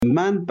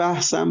من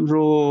بحثم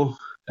رو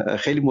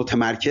خیلی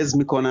متمرکز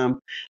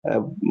میکنم.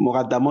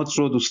 مقدمات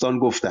رو دوستان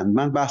گفتن.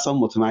 من بحثم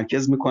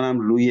متمرکز میکنم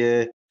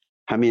روی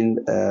همین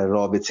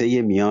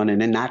رابطه میان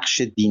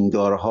نقش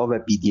دیندارها و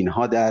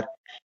بیدینها در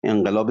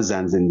انقلاب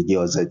زندگی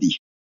آزادی.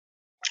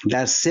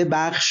 در 3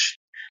 بخش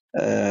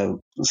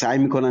سعی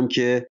میکنم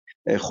که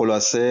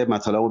خلاصه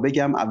مطالب رو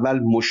بگم. اول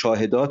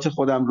مشاهدات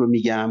خودم رو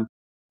میگم،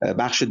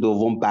 بخش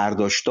دوم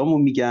برداشتامو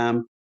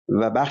میگم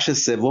و بخش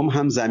سوم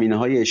هم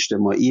زمینه‌های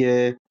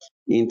اجتماعی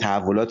این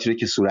تحولاتی رو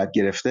که صورت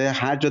گرفته.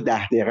 هر جا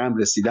 10 دقیقه هم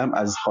رسیدم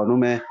از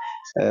خانم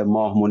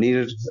ماه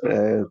منیر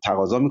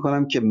تقاضا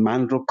میکنم که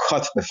من رو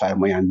کات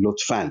بفرمایند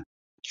لطفاً.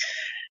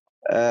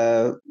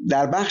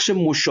 در بخش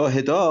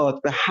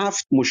مشاهدات به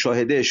 7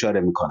 مشاهده اشاره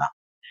میکنم.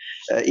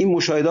 این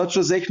مشاهدات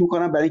رو ذکر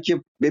میکنم برای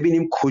اینکه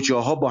ببینیم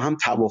کجاها با هم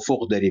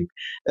توافق داریم.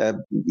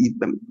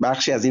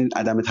 بخشی از این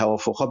عدم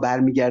توافقها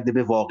برمیگرده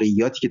به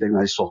واقعیاتی که داریم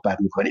ازش صحبت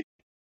میکنیم.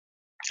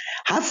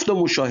 7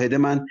 مشاهده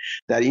من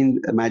در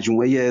این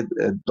مجموعه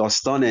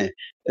داستان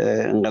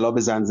انقلاب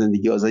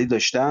زندگی آزادی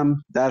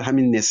داشتم در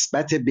همین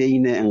نسبت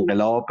بین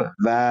انقلاب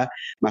و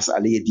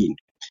مسئله دین.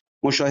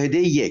 مشاهده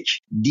 1: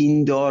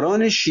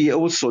 دینداران شیعه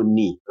و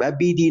سنی و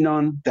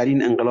بیدینان در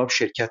این انقلاب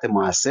شرکت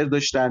موثر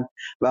داشتند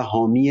و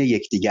حامی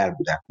یکدیگر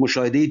بودند.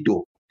 مشاهده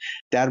 2: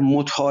 در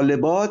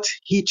مطالبات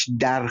هیچ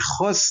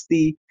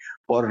درخواستی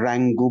با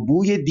رنگ و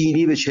بوی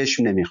دینی به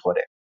چشم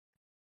نمیخوره.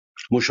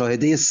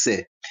 مشاهده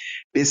 3: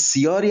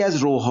 بسیاری از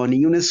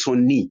روحانیون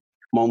سنی،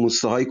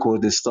 ماموسته‌های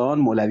کردستان،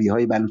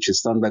 مولوی‌های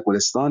بلوچستان و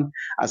گلستان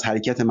از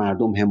حرکت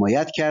مردم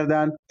حمایت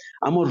کردند،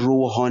 اما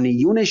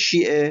روحانیون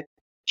شیعه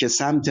که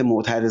سمت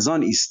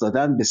معترضان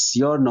ایستادن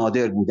بسیار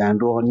نادر بودن.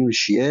 روحانیون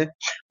شیعه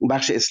اون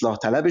بخش اصلاح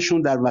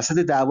طلبشون در وسط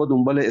دعوا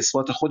دنبال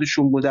اثبات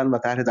خودشون بودن و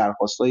طرح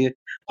درخواستای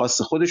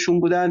خاص خودشون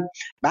بودن.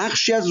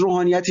 بخشی از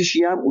روحانیت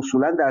شیعه هم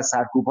اصولا در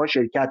سرکوب‌ها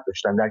شرکت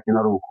داشتن در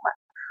کنار حکومت.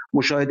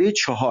 مشاهده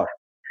 4: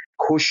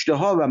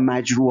 کشته‌ها و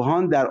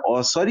مجروحان در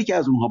آثاری که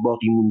از اونها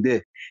باقی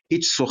مونده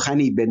هیچ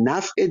سخنی به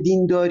نفع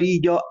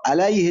دینداری یا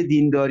علیه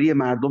دینداری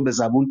مردم به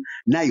زبون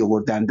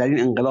نیاوردند. در این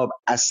انقلاب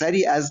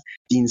اثری از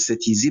دین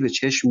ستیزی به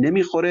چشم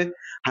نمیخوره،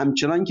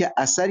 همچنان که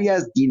اثری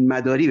از دین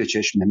مداری به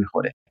چشم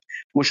نمیخوره.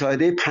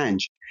 مشاهده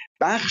 5: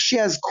 بخشی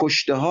از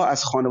کشته‌ها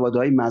از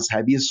خانواده‌های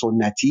مذهبی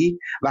سنتی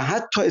و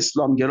حتی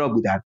اسلامگرا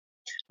بودند.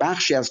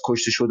 بخشی از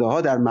کشته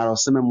شده‌ها در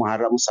مراسم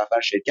محرم و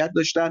صفر شرکت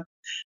داشتند،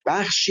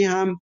 بخشی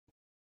هم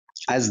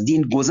از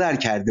دین گذر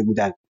کرده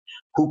بودند.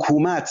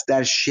 حکومت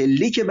در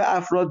شلیک به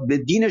افراد به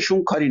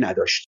دینشون کاری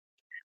نداشت.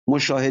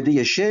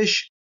 مشاهده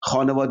 6: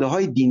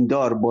 خانواده‌های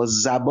دیندار با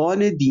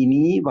زبان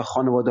دینی و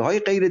خانواده‌های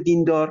غیر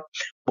دیندار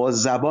با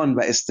زبان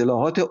و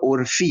اصطلاحات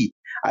عرفی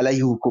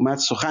علیه حکومت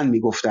سخن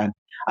میگفتند.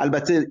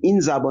 البته این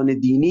زبان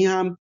دینی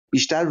هم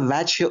بیشتر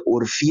وجه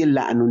عرفی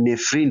لعن و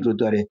نفرین رو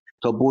داره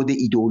تا بعد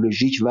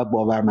ایدئولوژیک و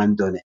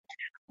باورمندانه.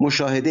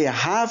 مشاهده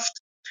 7: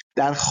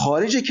 در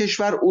خارج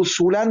کشور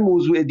اصولاً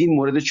موضوع دین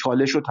مورد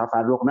چالش و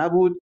تفرق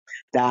نبود.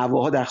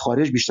 دعواها در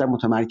خارج بیشتر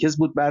متمرکز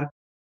بود بر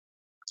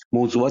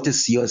موضوعات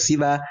سیاسی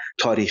و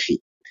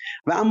تاریخی.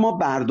 و اما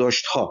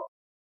برداشت‌ها،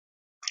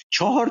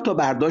 4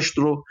 برداشت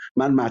رو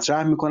من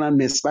مطرح میکنم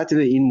نسبت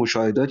به این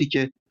مشاهداتی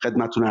که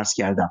خدمتتون عرض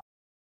کردم.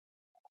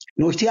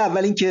 نکته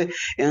اول این که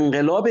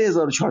انقلاب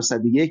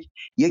 1401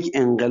 یک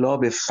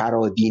انقلاب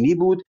فرادینی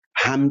بود،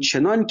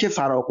 همچنان که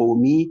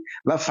فراقومی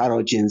و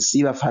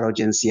فراجنسی و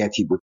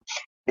فراجنسیتی بود.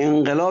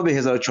 انقلاب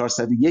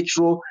 1401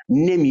 رو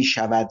نمی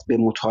شود به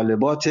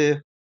مطالبات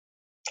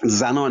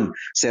زنان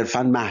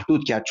صرفاً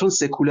محدود کرد، چون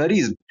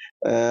سکولاریسم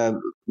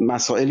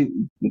مسائل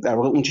در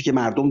واقع اون چیزی که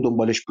مردم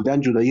دنبالش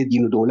بودن جدایی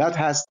دین و دولت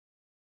هست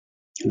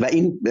و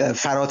این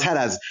فراتر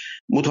از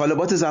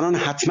مطالبات زنان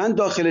حتما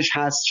داخلش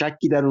هست،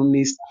 شکی در اون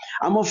نیست،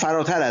 اما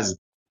فراتر از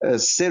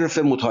صرف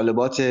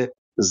مطالبات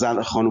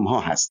خانم ها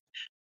هست.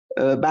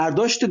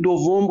 برداشت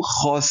دوم: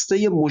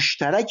 خواسته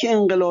مشترک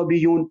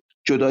انقلابیون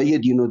جدایی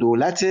دین و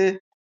دولت،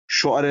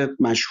 شعار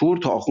مشهور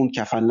تا آخوند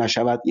کفن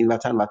نشود این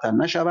وطن وطن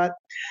نشود.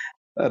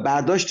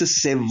 برداشت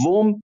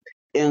سوم: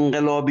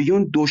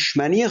 انقلابیون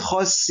دشمنی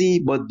خاصی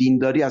با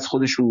دینداری از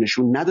خودشون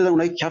نشون ندادن.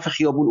 اونایی که کف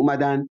خیابون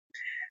اومدن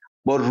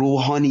با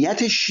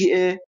روحانیت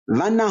شیعه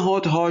و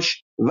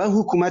نهادهاش و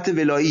حکومت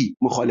ولایی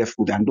مخالف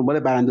بودن، دنبال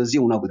براندازی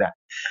اونا بودن.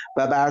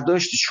 و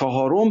برداشت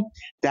چهارم: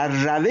 در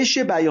روش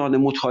بیان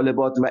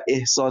مطالبات و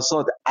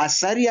احساسات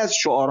اثری از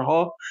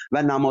شعارها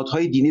و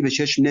نمادهای دینی به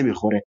چشم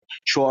نمیخوره.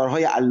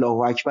 شعارهای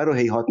الله اکبر و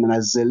هیهات من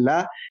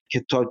الذله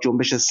که تا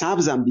جنبش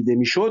سبز هم دیده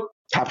میشد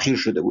تبخیر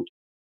شده بود.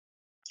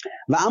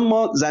 و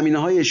اما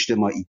زمینه‌های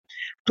اجتماعی،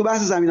 تو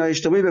بحث زمینه‌های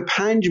اجتماعی به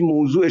 5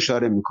 موضوع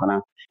اشاره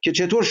میکنم که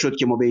چطور شد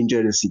که ما به اینجا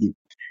رسیدیم.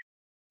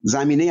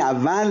 زمینه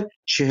اول: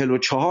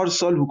 44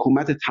 سال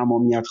حکومت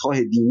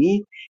تمامیت‌خواه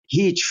دینی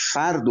هیچ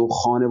فرد و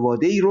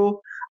خانواده‌ای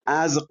رو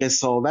از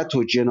قساوت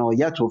و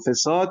جنایت و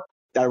فساد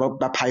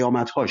و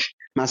پیامدهاش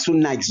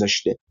مسئول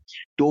نگذاشته.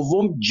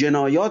 دوم: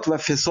 جنایات و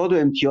فساد و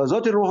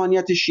امتیازات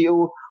روحانیت شیعه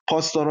و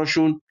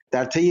پاسداراشون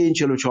در طی این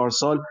 44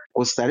 سال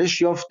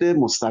گسترش یافته،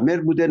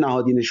 مستمر بوده،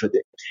 نهادینه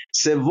شده.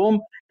 سوم: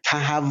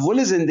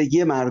 تحول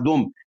زندگی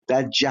مردم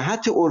در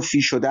جهت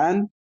عرفی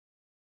شدن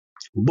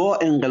با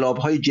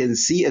انقلاب‌های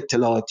جنسی،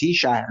 اطلاعاتی،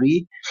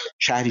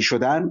 شهری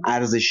شدن،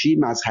 ارزشی،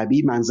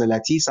 مذهبی،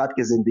 منزلتی،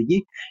 سبک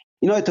زندگی،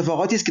 اینا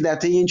اتفاقاتی است که در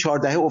طی این 4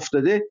 دهه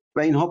افتاده و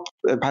اینها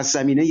پس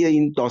زمینه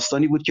این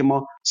داستانی بود که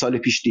ما سال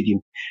پیش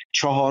دیدیم.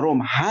 چهارم،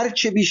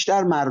 هرچه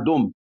بیشتر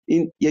مردم،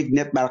 این یک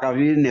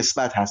برقراری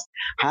نسبت هست،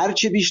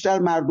 هرچه بیشتر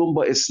مردم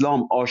با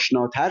اسلام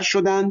آشناتر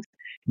شدند،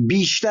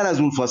 بیشتر از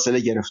اون فاصله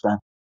گرفتن.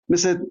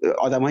 مثل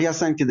آدمایی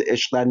هستن که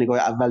عشق در نگاه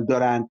اول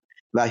دارن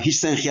و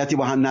هیچ سنخیتی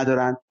با هم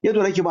ندارن، یه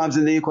دوره که با هم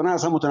زندگی کنن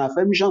اصلا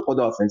متنفر میشن،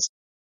 خداحافظ.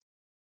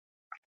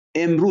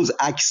 امروز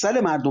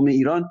اکثر مردم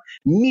ایران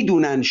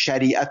میدونن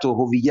شریعت و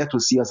هویت و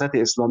سیاست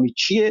اسلامی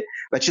چیه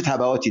و چه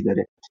تبعاتی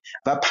داره.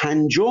 و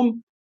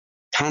پنجم،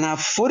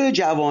 تنفر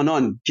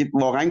جوانان که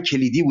واقعا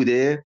کلیدی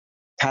بوده،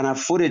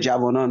 تنفر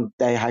جوانان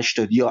دهه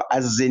 80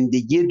 از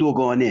زندگی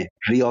دوگانه،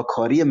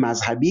 ریاکاری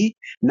مذهبی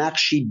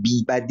نقشی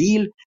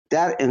بی‌بدیل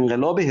در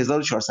انقلاب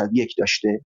 1401 داشته